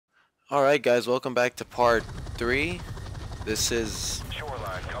Alright guys, welcome back to part 3. This is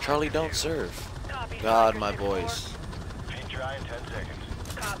Charlie Don't Serve. God, my voice. Paint dry in 10 seconds.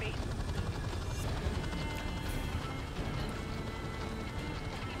 Copy.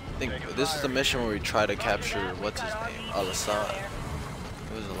 I think this is the mission where we try to capture, what's his name, Al-Assad.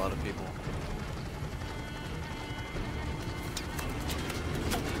 It was a lot of people.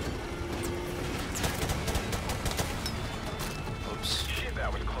 Oops. Shit,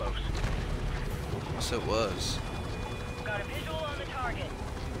 that was close. Yes, it was. Got a visual on the target.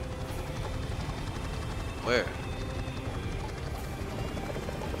 Where?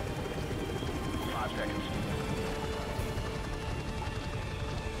 5 seconds.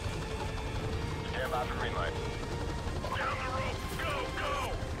 Stand by for green light. Down the rope. Go, go!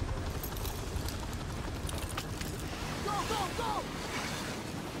 Go, go, go!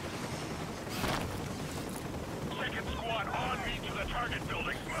 Second squad on me to the target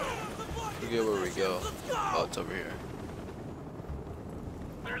building. Move! Forget where we go. Oh, it's over here.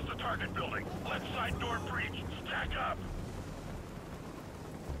 There's the target building. Left side door breach. Stack up.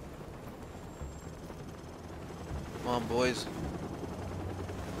 Come on, boys.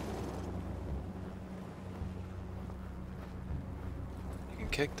 You can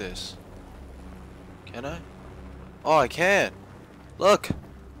kick this. Can I? Oh, I can! Look!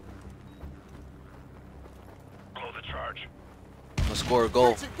 Blow the charge. Let's score a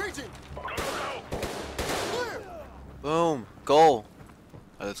goal. Go, go, go! Boom! Goal!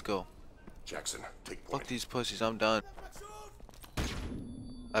 Alright, let's go. Jackson, take Fuck point. these pussies, I'm done.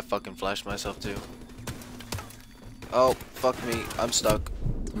 I fucking flashed myself too. Oh, fuck me. I'm stuck.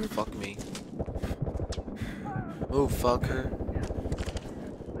 Fuck me. Move, fucker.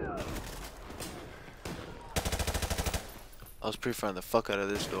 I was pre-firing the fuck out of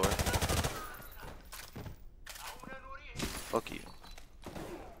this door. Fuck you.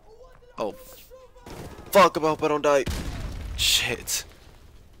 Oh. Fuck, I hope I don't die. Shit.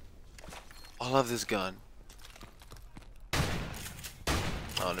 I love this gun.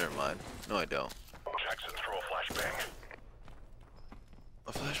 Oh, never mind. No, I don't. Jackson, throw a flashbang.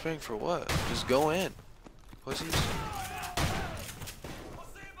 A flashbang for what? Just go in. Pussies.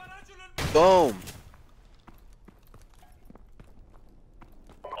 Boom!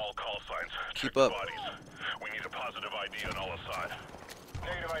 All call signs. Keep Check up. bodies. We need a positive ID on Al-Assad.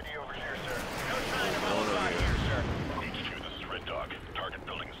 Negative ID over here, sir. No sign of Going over Al-Assad here. here, sir. HQ, this is Red Dog. Target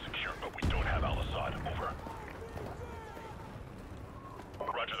building is secure, but we don't have Al-Assad. Over.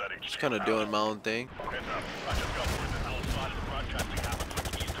 Roger that, HQ. Just kind of doing my own thing. Heads up. I just got word that Al-Assad is broadcasting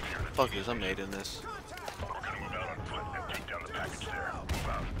happens east of here. Fuck this, I'm nading this. We're gonna move out on foot and take down the package there. Move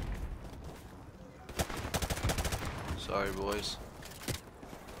out. Sorry, boys.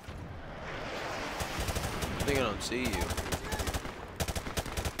 I think I don't see you.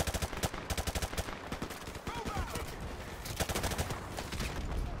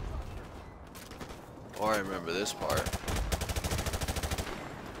 Or I remember this part.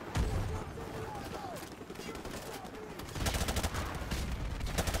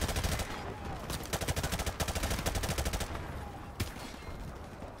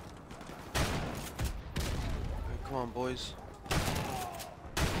 Come on, boys.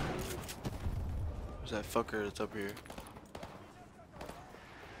 Where's that fucker that's up here?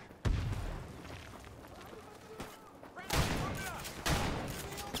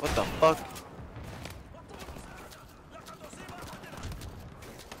 What the fuck?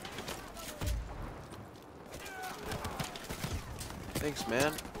 Thanks,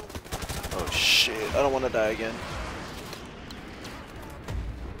 man. Oh shit, I don't want to die again.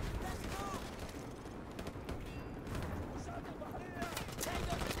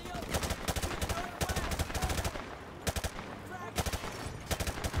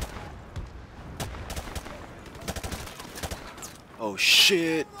 Oh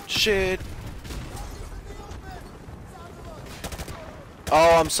shit, shit.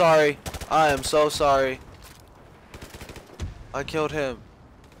 Oh, I'm sorry. I am so sorry. I killed him.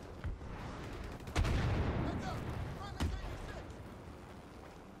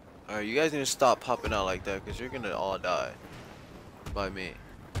 Alright, you guys need to stop popping out like that because you're gonna all die. By me.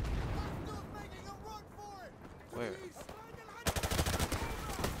 Where?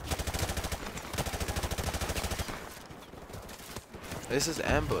 This is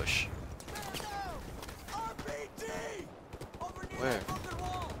ambush. Where?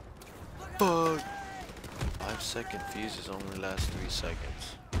 Fuck. 5-second fuses only last 3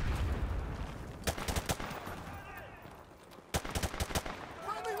 seconds.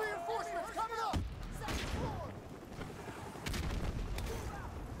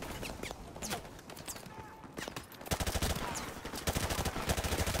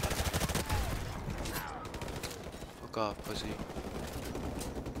 Fuck off, pussy.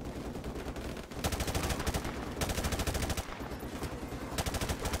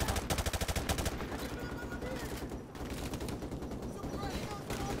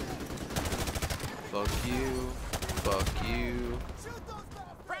 Fuck you. Fuck you.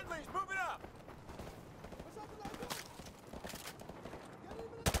 Friendly's moving up.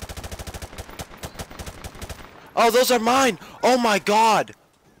 Oh, those are mine! Oh my god!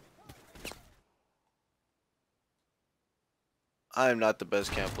 I am not the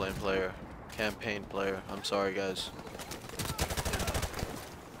best campaign player. I'm sorry, guys.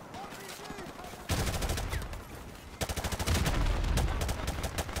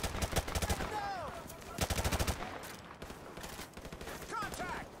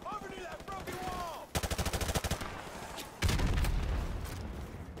 Contact! Over near that broken wall!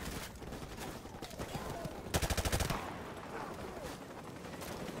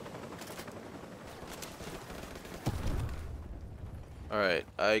 Alright,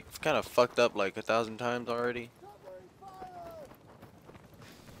 I kind of fucked up like 1,000 times already.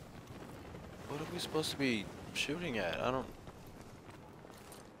 What are we supposed to be shooting at? I don't...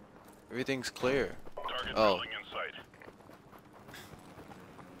 Everything's clear. Target Oh. building in sight.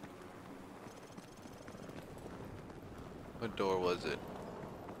 What door was it?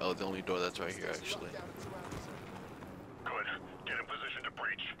 Oh, the only door that's right here, actually. Good. Get in position to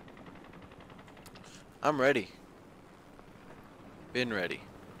breach. I'm ready. Been ready.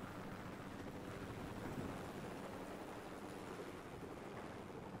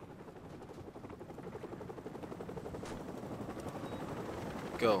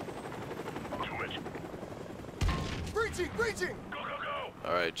 Go. Do it. Breaching! Breaching! Go, go, go!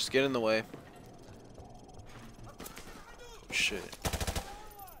 Alright, just get in the way. Shit.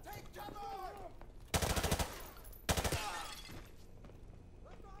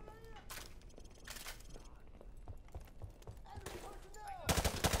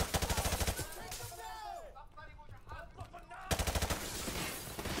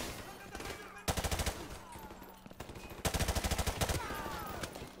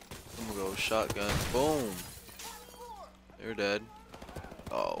 I'm gonna go shotgun. Boom. You're dead.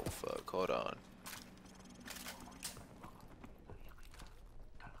 Oh fuck, hold on.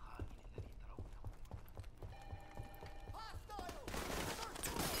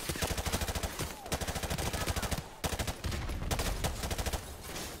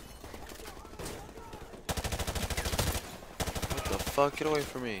 What the fuck? Get away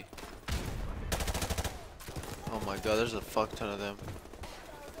from me. Oh my god, there's a fuck ton of them.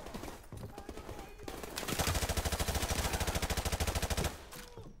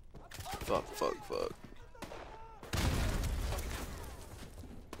 Fuck, fuck, fuck.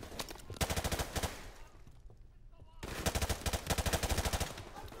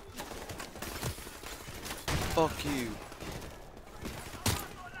 Fuck you.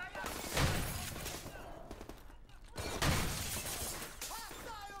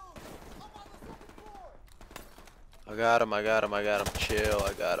 I got him, I got him, I got him. Chill,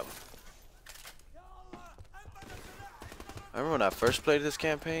 I got him. I remember when I first played this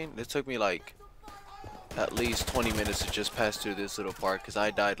campaign, it took me like at least 20 minutes to just pass through this little part because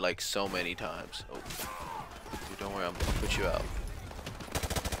I died like so many times. Oh, dude, don't worry, I'll put you out.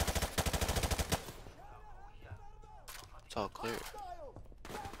 It's all clear.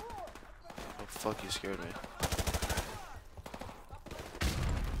 Oh fuck, you scared me.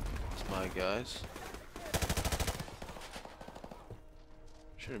 It's my guys.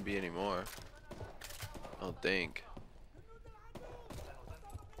 Shouldn't be any more. I don't think.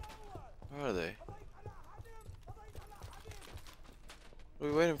 Where are they? What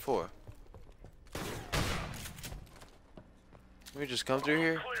are we waiting for? Can we just come through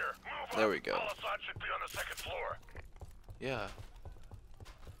here? There we go. Should be on the second floor. Yeah.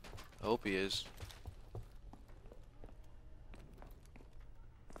 I hope he is.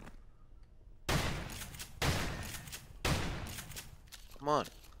 Come on. I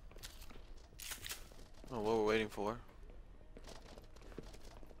don't know what we're waiting for.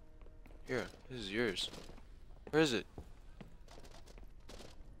 Here, this is yours. Where is it?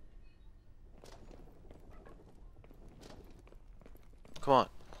 Come on.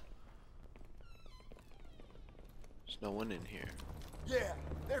 There's no one in here. Yeah,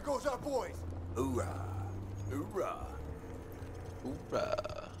 there goes our boys. Hoorah! Hoorah!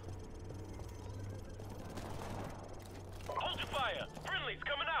 Hoorah. Hold your fire! Friendly's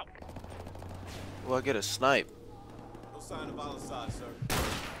coming out! Oh, I get a snipe. No sign of our side, sir.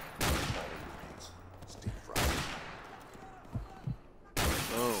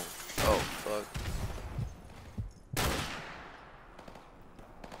 Oh. Oh, fuck.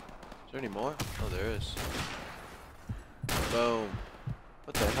 Is there any more? Oh, there is. Boom.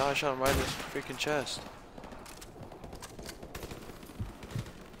 What the hell? I shot him right in his freaking chest.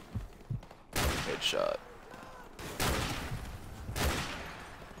 Headshot.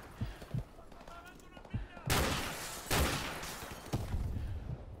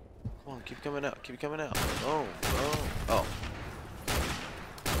 Come on, keep coming out. Keep coming out. Boom. Boom. Oh.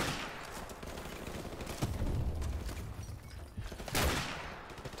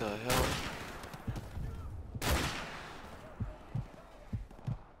 What the hell?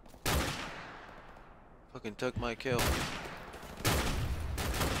 Fucking took my kill.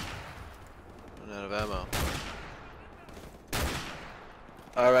 Run out of ammo.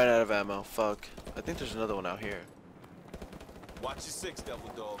 I ran out of ammo. Fuck. I think there's another one out here. Watch your six, devil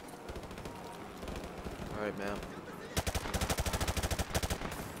dog. Alright, man.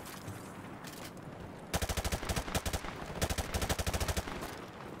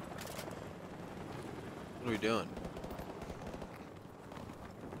 What are we doing?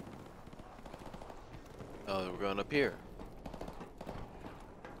 Oh, we're going up here.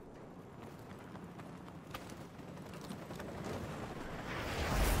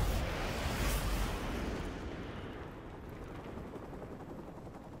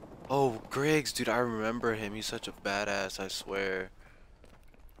 Oh, Griggs, dude, I remember him. He's such a badass, I swear.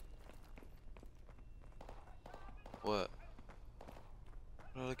 What?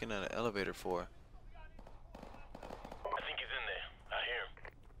 What am I looking at an elevator for? I think he's in there. I hear him.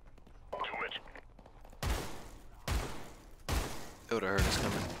 To it. It would have heard us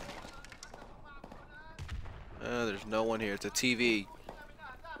coming. There's no one here. It's a TV.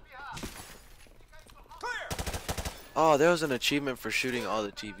 Oh, there was an achievement for shooting all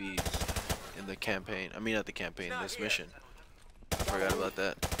the TVs in the campaign. I mean, not the campaign, this mission. I forgot about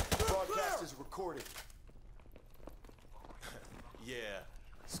that. Broadcast is recorded. Yeah.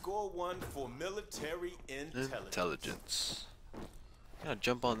 Score 1 for military intelligence. Yeah,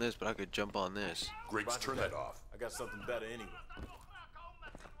 jump on this, but I could jump on this. Griggs, turn that off. I got something better anyway.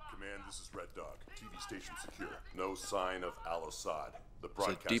 Command, this is Red Dog. TV station secure. No sign of Al-Assad. The It's a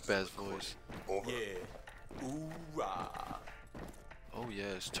broadcast deep is ass recorded. voice. Over. Yeah. Ooh-rah. Oh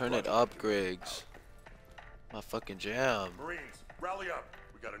yes, turn it up, Griggs. My fucking jam. Marines, rally up.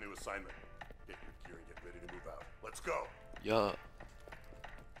 We got a new assignment. Get your gear and get ready to move out. Let's go. Yeah.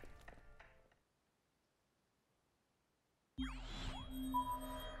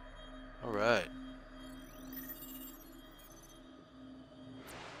 All right.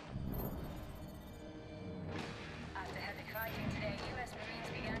 After heavy fighting today, U.S. Marines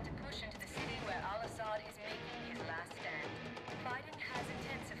began to push into the city where al-Assad is making his last stand. Fighting has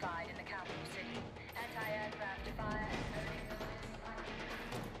intensified in the capital city. Anti-aircraft fire and early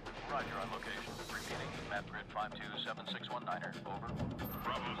Roger on location. Repeating, map grid 527619er. Over.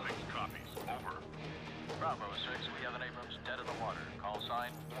 Bravo 6 copies. Over. Bravo 6, we have an Abrams dead in the water. Call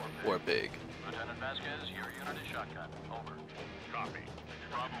sign, War big. Lieutenant Vasquez, your unit is shotgun. Over. Copy.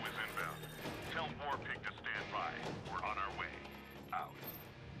 Bravo is inbound. Tell Warpig to stand by. We're on our way. Out.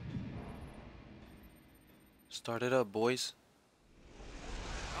 Start it up, boys.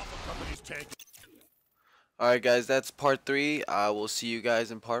 Alpha Company's tank. Alright guys, that's part 3. I will see you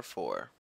guys in part 4.